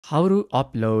How to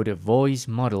upload a voice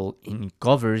model in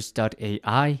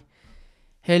Covers.ai.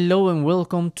 Hello and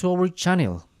welcome to our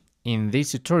channel. In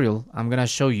this tutorial, I'm gonna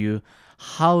show you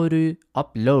how to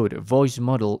upload a voice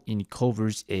model in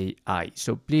Covers.ai.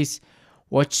 So please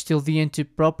watch till the end to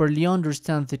properly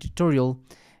understand the tutorial,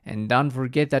 and don't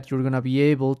forget that you're gonna be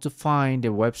able to find the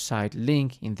website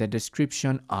link in the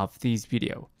description of this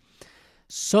video.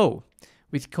 So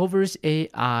with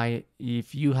Covers.ai,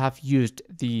 if you have used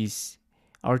this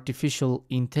artificial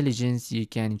intelligence, you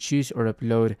can choose or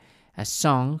upload a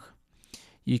song.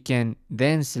 You can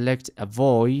then select a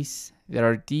voice. There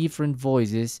are different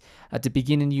voices. At the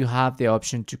beginning, you have the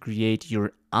option to create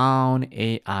your own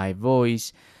AI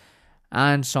voice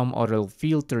and some other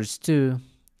filters too.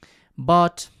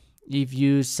 But if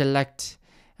you select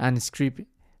and script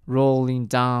rolling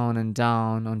down and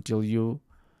down until you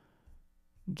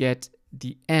get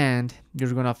the end,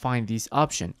 you're gonna find this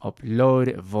option,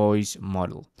 upload voice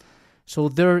model. So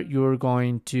there you're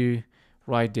going to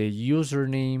write the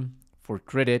username for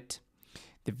credit,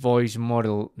 the voice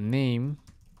model name.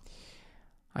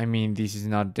 This is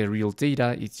not the real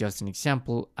data, it's just an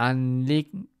example, and link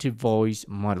to voice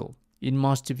model. It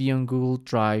must be on Google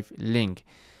Drive link.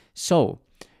 So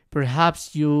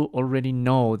perhaps you already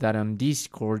know that on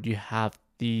Discord you have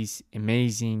this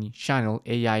amazing channel,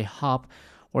 AI Hub,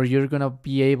 where you're gonna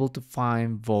be able to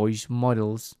find voice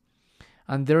models,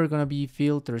 and there are gonna be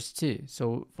filters too.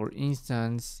 So for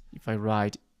instance, if I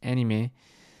write anime,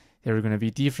 there are gonna be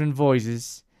different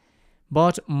voices,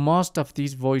 but most of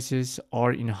these voices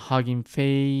are in Hugging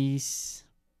Face.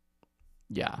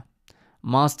 Yeah,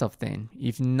 most of them,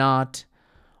 if not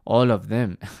all of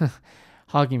them.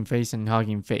 Hugging Face and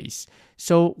Hugging Face.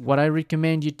 So what I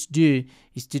recommend you to do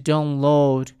is to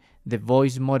download the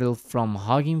voice model from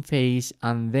Hugging Face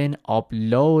and then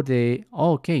upload it.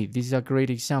 Okay, this is a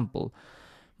great example.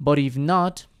 But if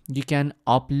not, you can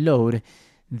upload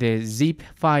the zip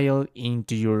file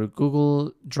into your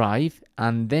Google Drive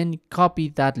and then copy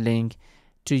that link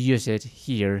to use it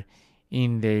here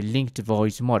in the linked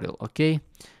voice model. Okay,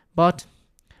 but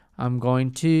I'm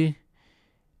going to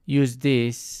use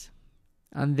this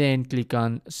and then click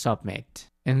on submit.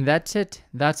 And that's it.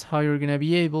 That's how you're gonna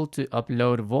be able to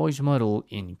upload a voice model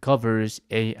in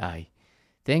Covers.ai.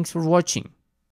 Thanks for watching.